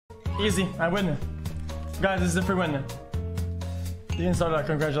Easy. I win. Guys, this is a free win. You didn't start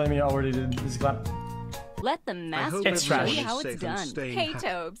congratulating me already, did this clap. Let the master It's show trash. you how it's done. Hey,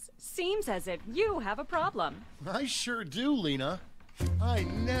 Tobes. Seems as if you have a problem. I sure do, Lena. I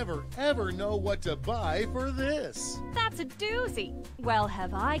never, ever know what to buy for this. That's a doozy. Well,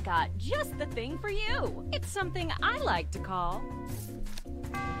 have I got just the thing for you. It's something I like to call...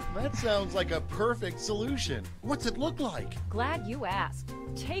 That sounds like a perfect solution. What's it look like? Glad you asked.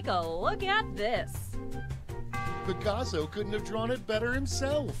 Take a look at this. Picasso couldn't have drawn it better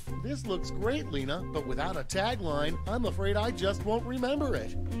himself. This looks great, Lena, but without a tagline, I'm afraid I just won't remember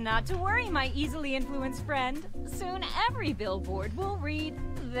it. Not to worry, my easily influenced friend. Soon every billboard will read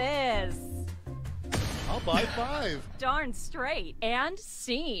this. I'll buy 5. Darn straight. And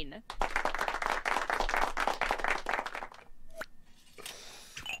scene.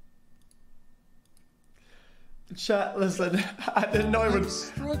 Chat, listen, I didn't know it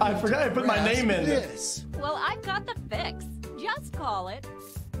would. I forgot I put my name in. This. Well, I've got the fix. Just call it.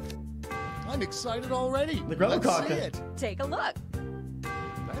 I'm excited already. The Grubba Let's Cock. see it. Take a look.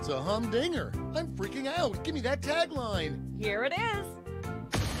 That's a humdinger. I'm freaking out. Give me that tagline. Here it is.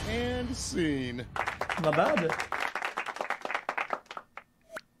 And scene. Not bad.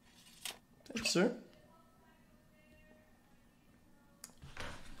 Thanks, sir.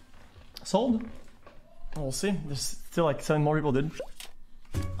 Sold. We'll see. There's still like 7 more people did.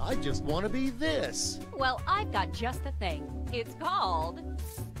 I just want to be this. Well, I've got just the thing. It's called...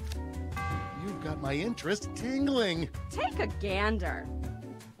 You've got my interest tingling. Take a gander.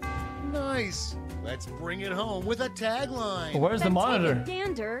 Nice. Let's bring it home with a tagline. Where's the Then monitor? Take a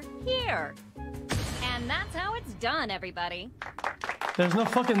gander here. And that's how it's done, everybody. There's no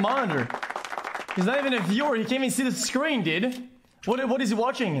fucking monitor. He's not even a viewer. He can't even see the screen, dude. What is he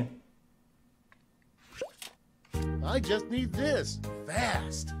watching? I just need this.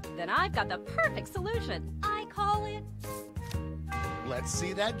 Fast. Then I've got the perfect solution. I call it... Let's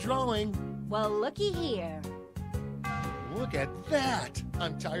see that drawing. Well, looky here. Look at that.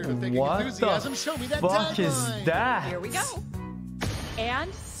 I'm tired of thinking What enthusiasm. the Show me that fuck is tagline. that? Here we go.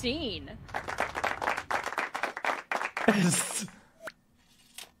 And scene.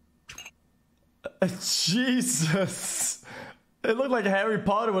 Jesus. It looked like Harry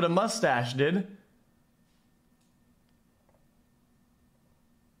Potter with a mustache, dude.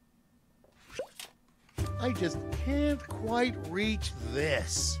 I just can't quite reach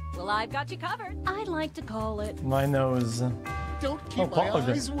this. Well, I've got you covered. I like to call it... My nose. Don't keep my Paul,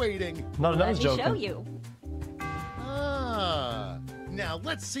 okay. eyes waiting. Not a Let nose me joke. show you. Ah. Now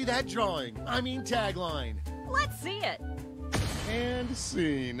let's see that drawing. I mean tagline. Let's see it. And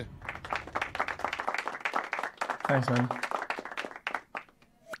scene. Thanks, man.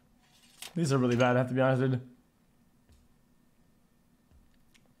 These are really bad, I have to be honest, dude.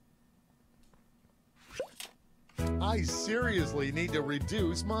 I seriously need to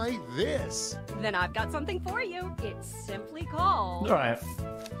reduce my this. Then I've got something for you. It's simply called... Alright.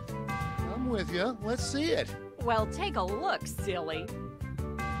 I'm with you. Let's see it. Well, take a look, silly.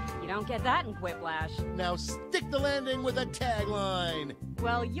 You don't get that in Quiplash. Now stick the landing with a tagline.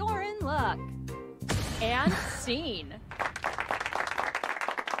 Well, you're in luck. And scene.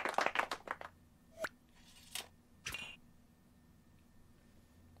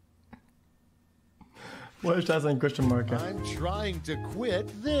 Where's that in question mark? I'm trying to quit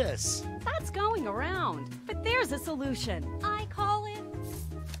this. That's going around. But there's a solution. I call it...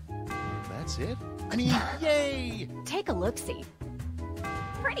 That's it? I mean, yay! Take a look-see.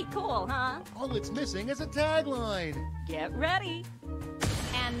 Pretty cool, huh? All it's missing is a tagline. Get ready.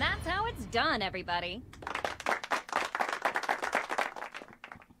 And that's how it's done, everybody.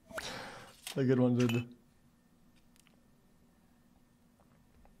 A good one, dude.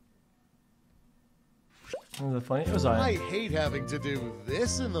 Was that funny? It was I alright. hate having to do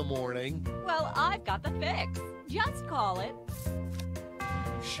this in the morning. Well, I've got the fix. Just call it.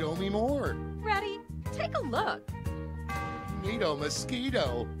 Show me more. Ready? Take a look. Neato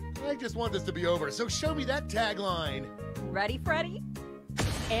mosquito. I just want this to be over, so show me that tagline. Ready, Freddy?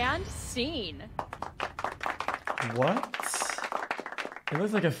 And scene. What? It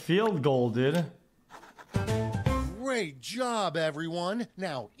looks like a field goal, dude. Great job, everyone.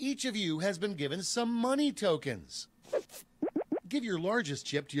 Now, each of you has been given some money tokens. Give your largest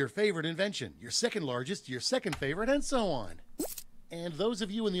chip to your favorite invention, your second largest to your second favorite, and so on. And those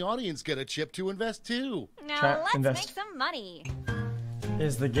of you in the audience get a chip to invest too. Now Chat, let's invest. make some money.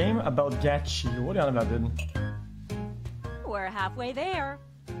 Is the game about gachi? What are you on about, dude? We're halfway there.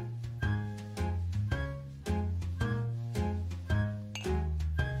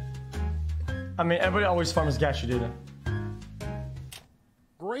 I mean, everybody always farms gachi, dude.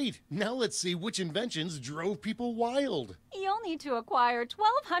 Great. Now let's see which inventions drove people wild. You'll need to acquire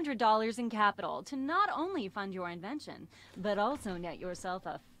 $1,200 in capital to not only fund your invention, but also net yourself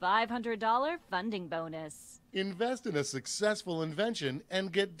a $500 funding bonus. Invest in a successful invention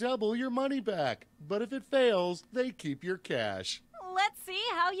and get double your money back. But if it fails, they keep your cash. Let's see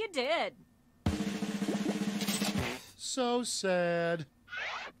how you did. So sad.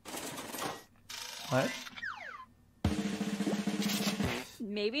 What?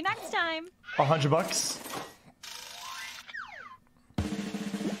 Maybe next time. $100?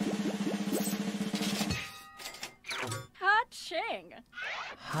 Ha-ching.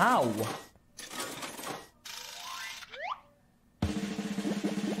 How?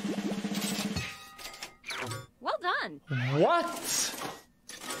 Well done. What?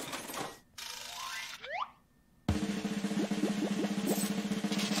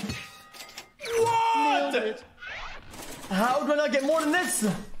 Nailed What? it. How do I not get more than this?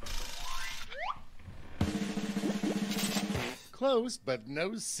 Close, but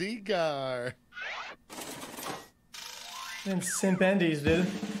no cigar. And simp endies, dude.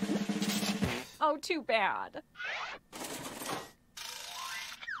 Oh, too bad.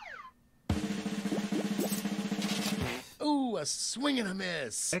 Ooh, a swing and a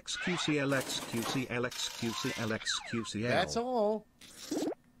miss. xQcL, xQcL, xQcL, xQcL. That's all.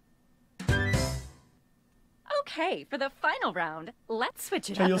 Okay, for the final round, let's switch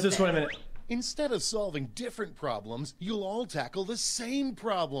it Okay, up you'll a just wait a bit. minute. Instead of solving different problems, you'll all tackle the same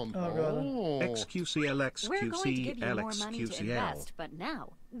problem. Oh, God. xQcL, We're going to give you xQcL, more money to xQcL. invest, but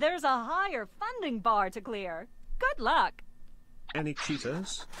now there's a higher funding bar to clear. Good luck. Any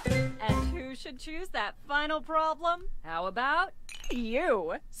cheaters? And who should choose that final problem? How about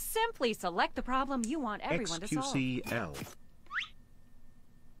you? Simply select the problem you want everyone to solve. xQcL.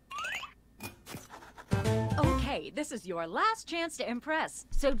 Okay, this is your last chance to impress,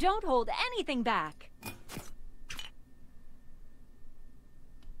 so don't hold anything back.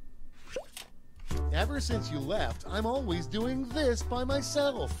 Ever since you left, I'm always doing this by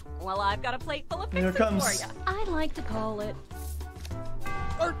myself. Well, I've got a plate full of Here it fixes for comes. you. I like to call it,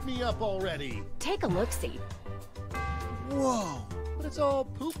 Art me up already. take a look-see. Whoa, but it's all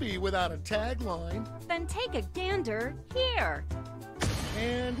poopy without a tagline. Then take a gander here.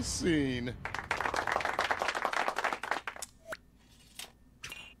 And scene.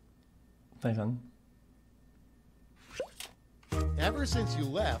 Thanks, man. Ever since you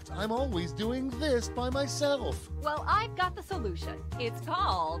left, I'm always doing this by myself. Well, I've got the solution. It's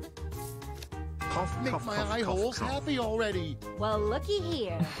called, Cough, Make cough, my cough, eye cough, holes cough. happy already. well, looky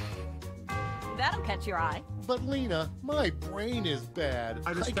here. That'll catch your eye. But Lena, my brain is bad.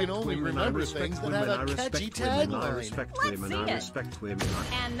 I respect can only women, I remember respect things that women, have I a catchy respect women, I tagline. respect Let's women, see I it. respect women.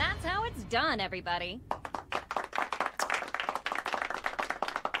 And that's how it's done, everybody.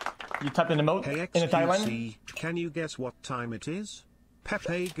 You type in the note Hey in the tagline. xQc, can you guess what time it is?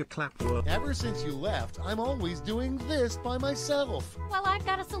 Pepe clap work. Ever since you left, I'm always doing this by myself. Well, I've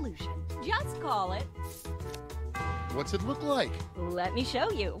got a solution. Just call it. What's it look like? Let me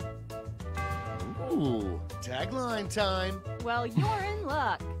show you. Ooh, tagline time. Well, you're in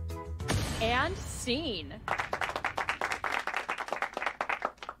luck. And scene.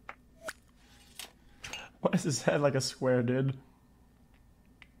 Why is his head like a square, dude?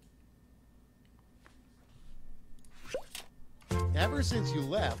 Ever since you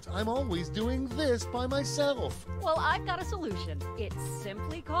left, I'm always doing this by myself. Well, I've got a solution. It's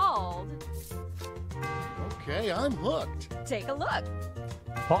simply called, Okay, I'm hooked. take a look.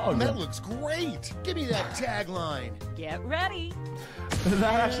 Oh, That looks great. Give me that tagline. Get ready.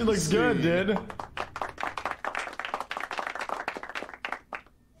 that actually looks good, dude.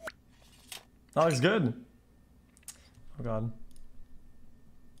 That looks good. Oh god.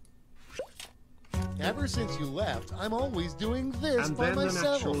 Ever since you left, I'm always doing this And by then the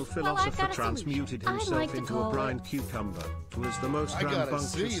myself. natural Well, I've philosopher got a transmuted solution. I'd himself like to into call a it- brine cucumber. It was the most I gotta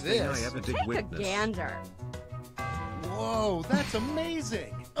rambunctious see thing I this. ever did Take a witness. gander. Whoa, that's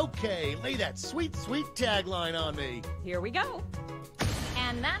amazing. Okay, lay that sweet, sweet tagline on me. Here we go.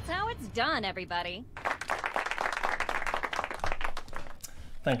 And that's how it's done, everybody.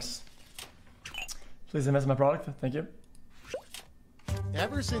 Thanks. Please invest in my product. Thank you.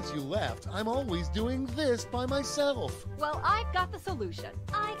 Ever since you left, I'm always doing this by myself. Well, I've got the solution.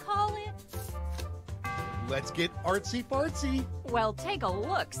 I call it, Let's get artsy fartsy. well, take a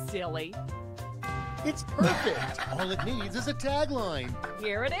look, silly. It's perfect. All it needs is a tagline.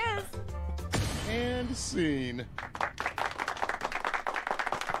 Here it is. And scene.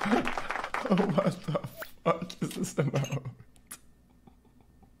 What the fuck is this about?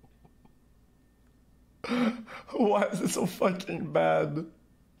 Why is it so fucking bad?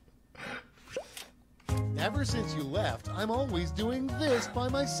 Ever since you left, I'm always doing this by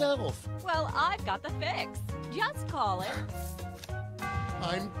myself. Well, I've got the fix. Just call it.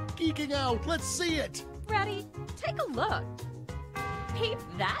 I'm geeking out. Let's see it. Ready? Take a look. Peep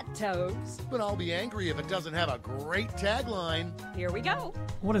that, Toads. But I'll be angry if it doesn't have a great tagline. Here we go.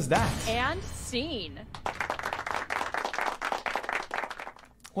 What is that? And scene.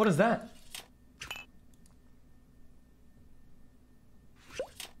 What is that?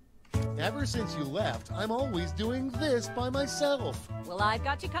 Ever since you left, I'm always doing this by myself. Well, I've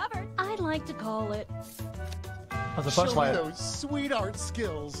got you covered. I'd like to call it. That's a Show me flashlight. those sweetheart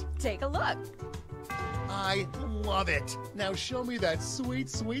skills. Take a look. I love it. Now show me that sweet,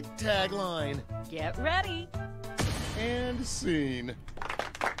 sweet tagline. Get ready. And scene.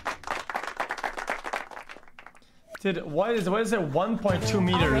 Dude, why is it 1.2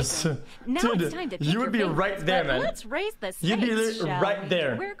 meters? All right, now Dude, it's time to pick you your would be favorites, right there, but man. Let's raise the stakes, You'd be shall right we?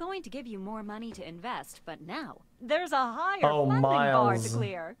 there. We're going to give you more money to invest, but now there's a higher Oh, funding bar to Miles.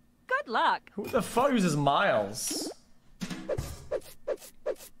 clear. Good luck. Who the fuck uses Miles?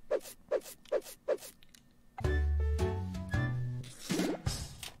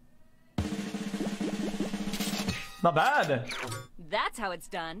 Not bad. That's how it's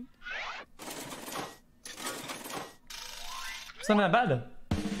done. It's not that bad.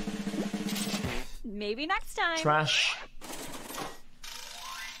 Maybe next time. Trash.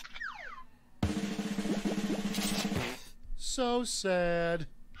 So sad.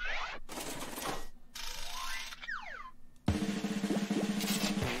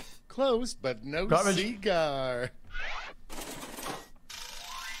 Close, but no Garbage. cigar.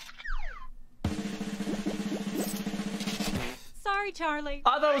 Sorry, Charlie.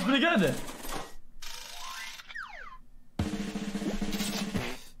 I thought it was pretty good.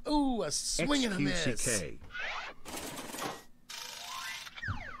 Ooh, a swing and a miss. xQcOW.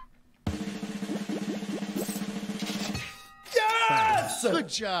 Yes! Good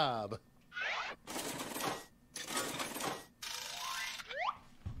job.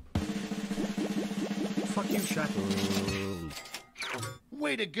 Fuck you, Shadow.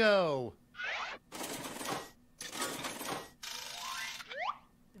 Way to go.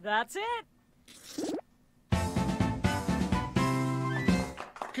 That's it.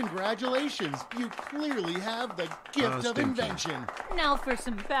 Congratulations. You clearly have the gift of stinky. invention. Now for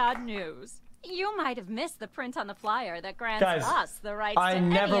some bad news. You might have missed the print on the flyer that grants Guys, us the rights I to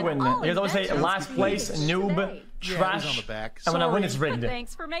never any win. and all You guys always say inventions last place, created noob, today. Yeah, it was trash, on the back. and when I win Sorry. it's But rigged.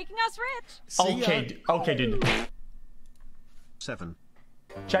 thanks for making us rich. See ya. Okay, dude. 7.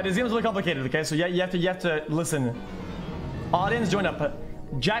 Chat, this game's really complicated, okay? So you have to listen. Audience, join up.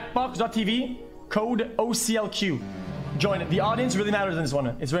 Jackbox.tv, code OCLQ. Join it. The audience really matters in this one.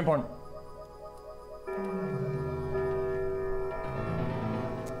 It's very important.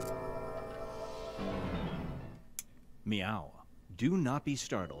 Meow. Do not be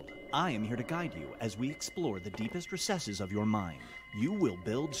startled. I am here to guide you as we explore the deepest recesses of your mind. You will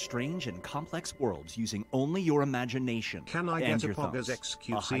build strange and complex worlds using only your imagination Can I and get a your Pog as thoughts.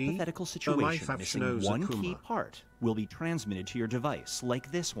 xQc? A hypothetical Oh, my situation missing Fafshino's one Akuma. key part will be transmitted to your device, like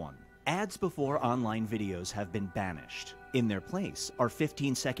this one. Ads before online videos have been banished. In their place are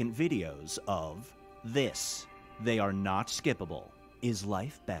 15-second videos of this. They are not skippable. Is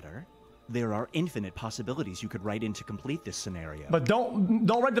life better? There are infinite possibilities you could write in to complete this scenario. But don't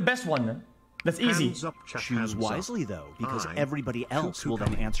write the best one. That's easy. Hands up, chat, Choose hands wisely, up. though, because I'm everybody else will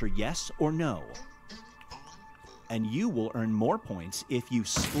then xQcOW. answer yes or no. And you will earn more points if you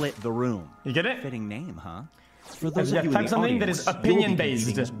split the room. You get it? Fitting name, huh? For those Yeah, of you in type the something that audience, is you will be opinion-based,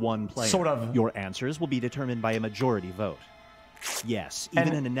 competing as one player. sort of. Your answers will be determined by a majority vote. Yes, even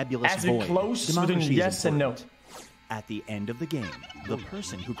And in a nebulous as we void, close between democracy is yes and no. important. At the end of the game, the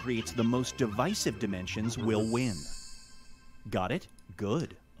person who creates the most divisive dimensions will win. Got it?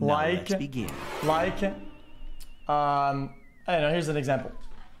 Good. Now Like- let's begin. Like, I don't know, here's an example.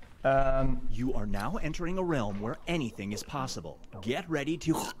 You are now entering a realm where anything is possible. Get ready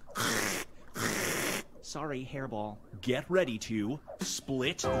to... Sorry, hairball. Get ready to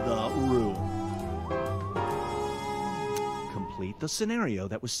split the room. Complete the scenario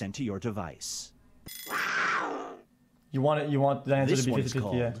that was sent to your device. You want the answer This to be one is 50-50,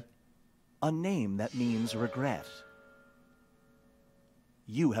 called yeah. a name that means regret.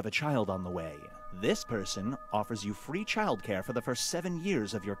 You have a child on the way. This person offers you free childcare for the first 7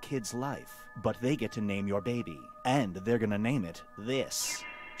 years of your kid's life, but they get to name your baby, and they're gonna name it this.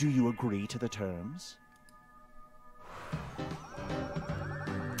 Do you agree to the terms?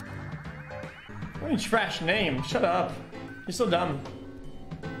 What a trash name. Shut up. You're so dumb.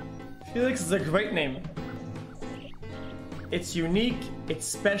 Felix is a great name. It's unique, it's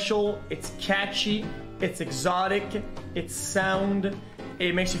special, it's catchy, it's exotic, it's sound.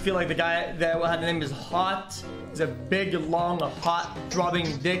 It makes you feel like the guy that had the name is hot. He's a big, long, hot,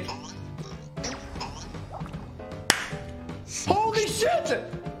 throbbing dick. Holy shit!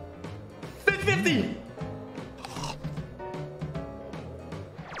 50-50!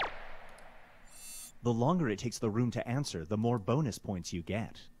 The longer it takes the room to answer, the more bonus points you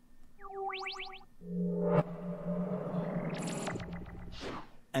get.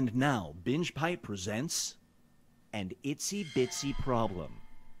 And now, Binge Pipe presents An Itsy Bitsy Problem.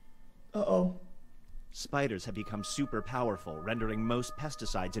 Uh-oh. Spiders have become super powerful, rendering most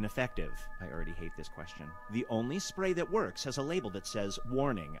pesticides ineffective. I already hate this question. The only spray that works has a label that says,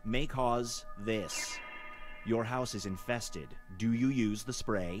 warning, may cause this. Your house is infested. Do you use the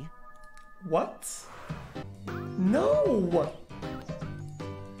spray? What? No!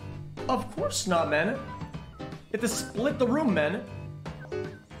 Of course not, man. You have to split the room, man.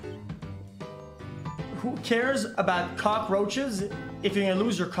 Who cares about cockroaches if you're gonna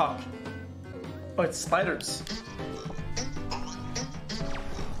lose your cock? Oh, it's spiders.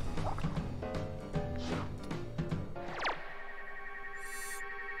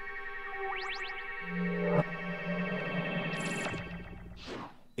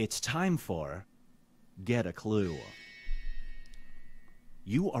 It's time for Get a Clue.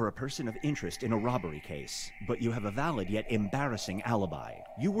 You are a person of interest in a robbery case, but you have a valid yet embarrassing alibi.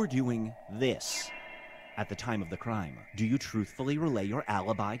 You were doing this at the time of the crime. Do you truthfully relay your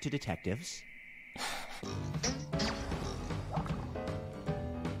alibi to detectives?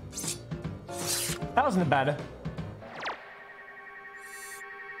 That wasn't bad.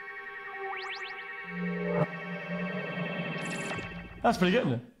 That's pretty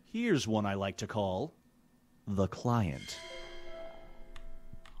good. Here's one I like to call the client.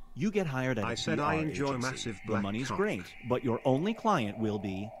 You get hired at a I said PR I enjoy agency. massive The black money's cock. great, but your only client will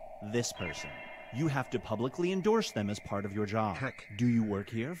be this person. You have to publicly endorse them as part of your job. Heck. Do you work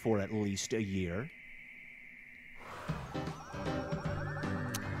here for at least a year?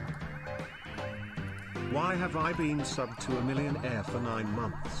 Why have I been subbed to a millionaire for 9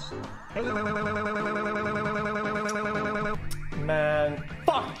 months? Man,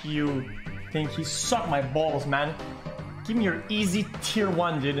 fuck you. Think you suck my balls, man. Give me your easy tier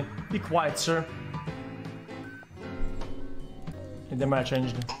 1, dude. Be quiet, sir. And then I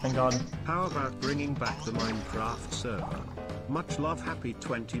changed. Thank God. How about bringing back the Minecraft server? Much love, happy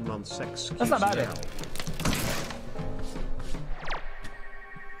 20 months xQcOW. That's not bad.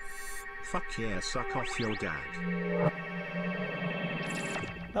 Fuck yeah, suck off your dad.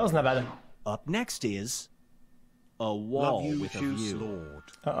 That wasn't that bad. Up next is a Love wall you, with a Juice view. Lord.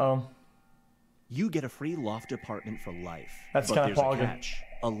 Uh-oh. You get a free loft apartment for life. That's but kinda there's a pogging. catch.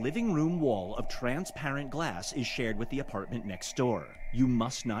 A living room wall of transparent glass is shared with the apartment next door. You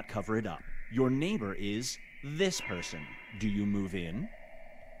must not cover it up. Your neighbor is this person. Do you move in?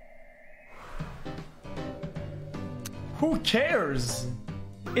 Who cares?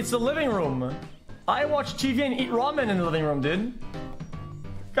 It's the living room. I watch TV and eat ramen in the living room, dude.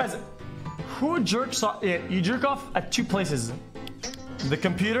 Guys, who jerks off? Yeah, you jerk off at 2 places. The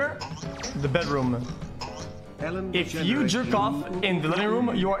computer, the bedroom. Ellen If you jerk off in the living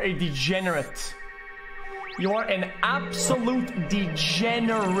room, you are a degenerate. You are an absolute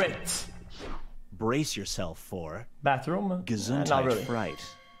degenerate. Brace yourself for Bathroom? Not Gesundheit really. fright.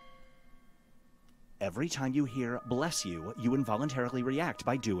 Every time you hear bless you, you involuntarily react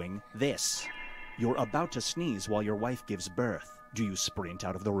by doing this. You're about to sneeze while your wife gives birth. Do you sprint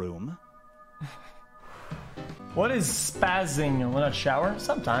out of the room? What is spazzing when I shower?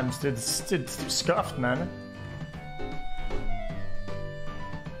 Sometimes, dude. It's scuffed, man.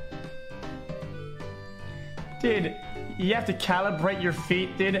 Dude, you have to calibrate your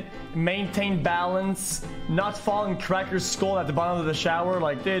feet, dude. Maintain balance. Not fall and crack your skull at the bottom of the shower.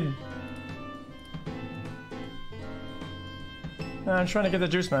 Like, dude. I'm trying to get the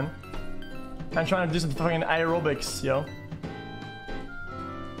juice, man. I'm trying to do some fucking aerobics, yo.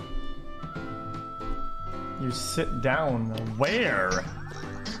 You sit down. Where?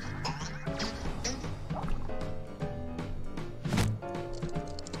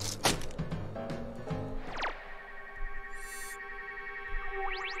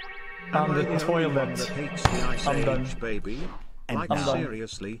 On the toilet. I'm done. Baby. And Like now,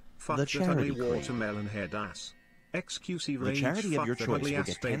 seriously, fuck the that ugly charity crate. watermelon head ass. xQc The rage, charity fuck of your that choice ugly will ass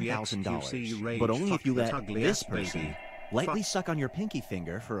get baby, $10,000, xQc rage, but only fuck if you that let ugly this ass baby. person lightly Fuck. suck on your pinky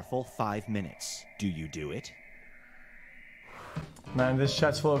finger for a full 5 minutes. Do you do it? Man, this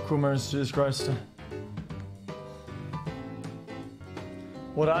chat's full of Kumars, Jesus Christ.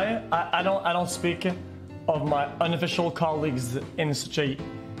 Would I don't speak of my unofficial colleagues in such a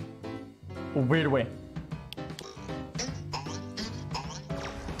weird way.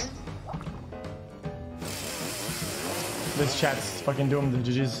 This chat's fucking doomed,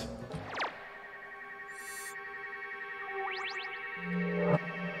 GG's.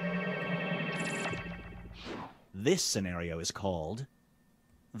 This scenario is called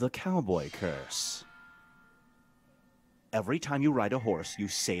the Cowboy Curse. Every time you ride a horse, you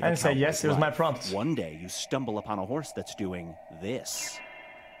say the I didn't say yes, it was my prompt. One day, you stumble upon a horse that's doing this.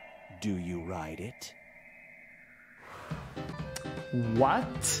 Do you ride it?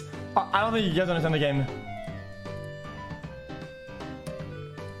 What? I don't think you guys understand the game.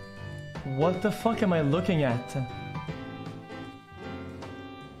 What the fuck am I looking at?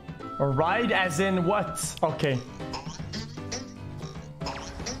 A ride as in what? Okay.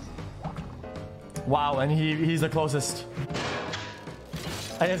 Wow, and he's the closest.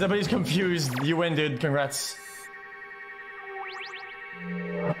 I guess everybody's confused. You win, dude. Congrats.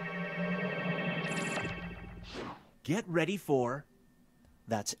 Get ready for...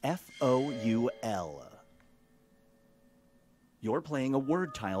 That's F-O-U-L. You're playing a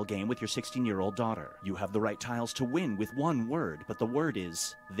word tile game with your 16-year-old daughter. You have the right tiles to win with one word, but the word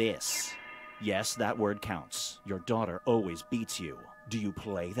is this. Yes, that word counts. Your daughter always beats you. Do you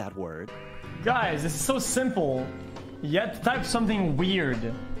play that word? Guys, this is so simple. Yet type something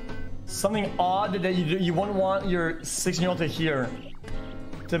weird. Something odd that you wouldn't want your 16-year-old to hear.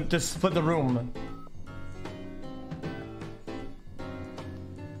 To split the room.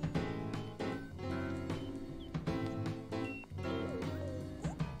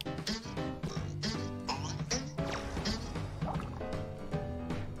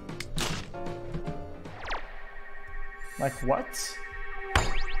 Like what?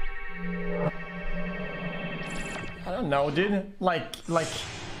 I don't know, dude. Like.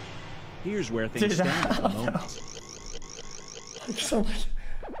 Here's where things stand at the moment. Something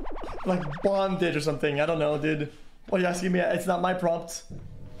like bondage or something. I don't know, dude. What are you asking me? It's not my prompt.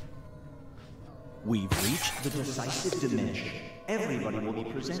 We've reached the decisive dimension. Everybody will be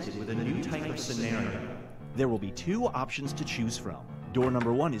presented with a new type of scenario. There will be two options to choose from. Door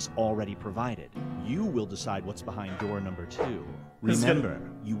number 1 is already provided. You will decide what's behind door number 2. Remember,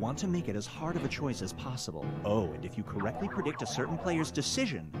 you want to make it as hard of a choice as possible. Oh, and if you correctly predict a certain player's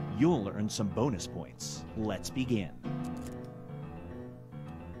decision, you'll earn some bonus points. Let's begin.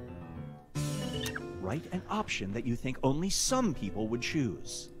 Write an option that you think only some people would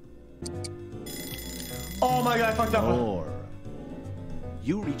choose. Oh my god, I fucked up. Or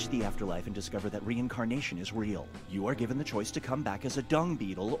you reach the afterlife and discover that reincarnation is real. You are given the choice to come back as a dung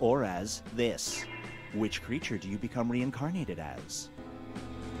beetle or as this. Which creature do you become reincarnated as?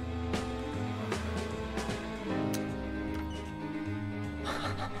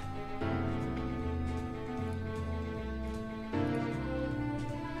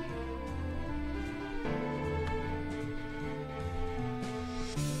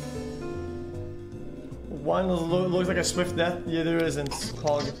 One looks like a swift death, the other isn't.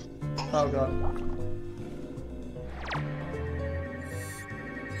 Pog. Oh god.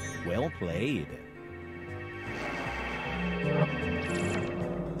 Well played.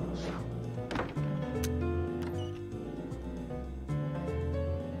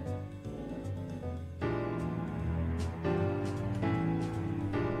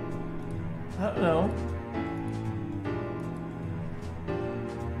 I don't know.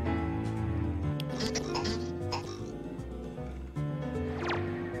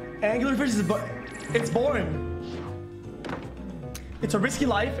 Anglerfish is it's boring. It's a risky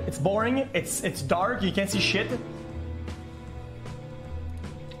life. It's boring. It's dark. You can't see shit.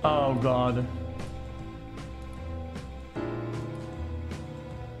 Oh god.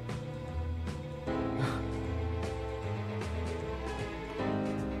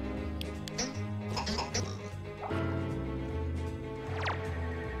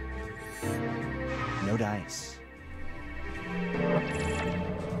 No dice.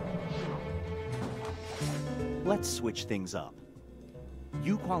 Let's switch things up.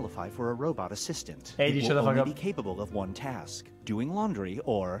 You qualify for a robot assistant. Hey, you it shut will the fuck only up. be capable of one task, doing laundry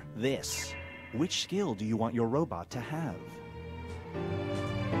or this. Which skill do you want your robot to have?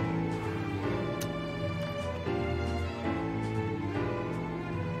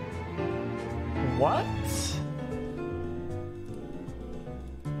 What?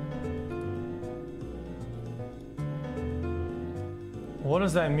 What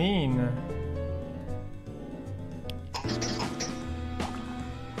does that mean?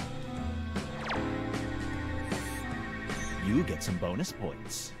 You get some bonus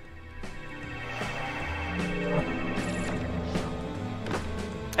points.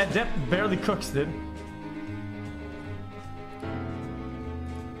 Adept barely cooks, dude.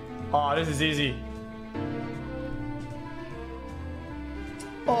 Oh, this is easy.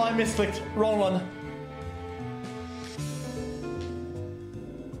 Oh, I misclicked. Wrong one.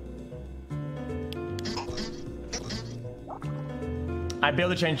 I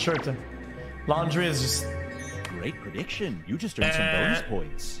barely changed shirt. Laundry is just... Great prediction. You just earned some bonus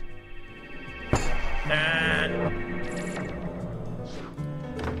points.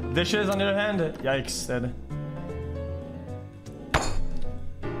 Dishes on the other hand. Yikes, dead.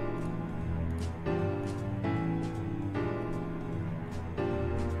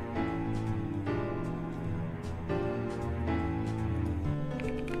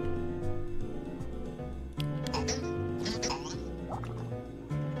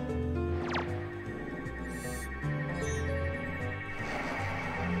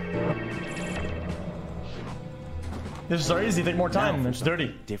 This is so easy, take more time. It's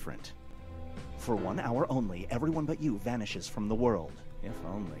dirty. Different. For 1 hour only, everyone but you vanishes from the world. If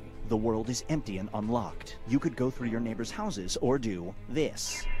only. The world is empty and unlocked. You could go through your neighbors' houses or do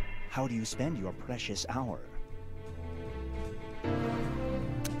this. How do you spend your precious hour?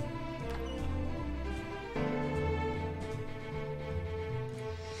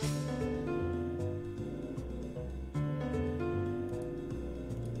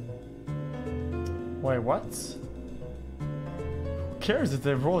 Wait, what? Who cares if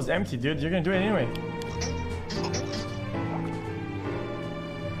the roll is empty, dude? You're gonna do it anyway.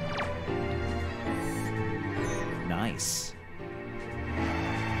 Nice.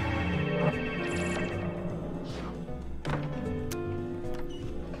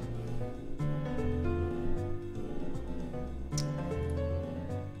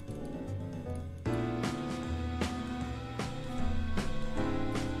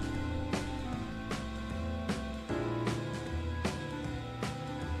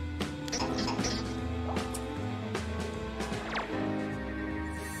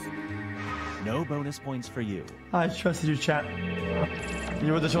 No bonus points for you. I trusted you, chat.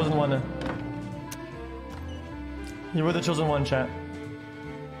 You were the chosen one. You were the chosen one, chat.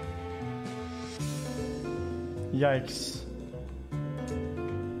 Yikes.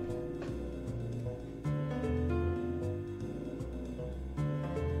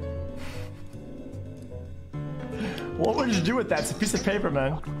 What would you do with that? It's a piece of paper,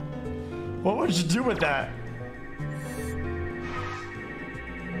 man. What would you do with that?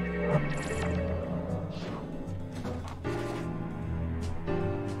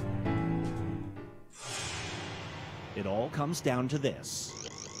 It all comes down to this.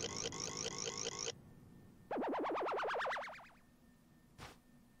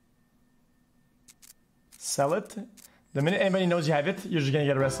 Sell it. The minute anybody knows you have it, you're just gonna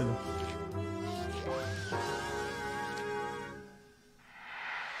get arrested.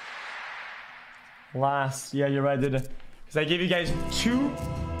 Last, yeah, you're right, dude. Because I gave you guys two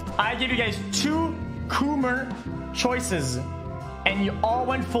Coomer choices, and you all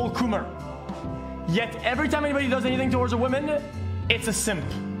went full Coomer. Yet every time anybody does anything towards a woman, it's a simp.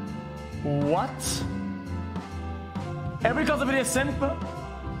 What? Every cause of it is simp,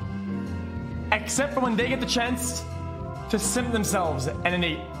 except for when they get the chance to simp themselves, and then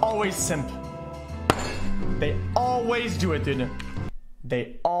they always simp. They always do it, dude.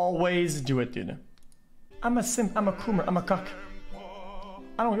 They always do it, dude. I'm a simp, I'm a Coomer, I'm a cuck.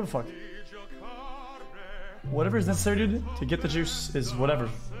 I don't give a fuck. Whatever is necessary, dude, to get the juice is whatever.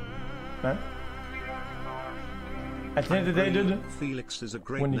 Right? At the end of the day, dude, Felix is a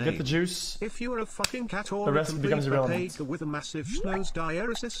great when you name. get the juice, If you're a fucking cat or the rest becomes irrelevant. with a massive nose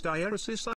diaresis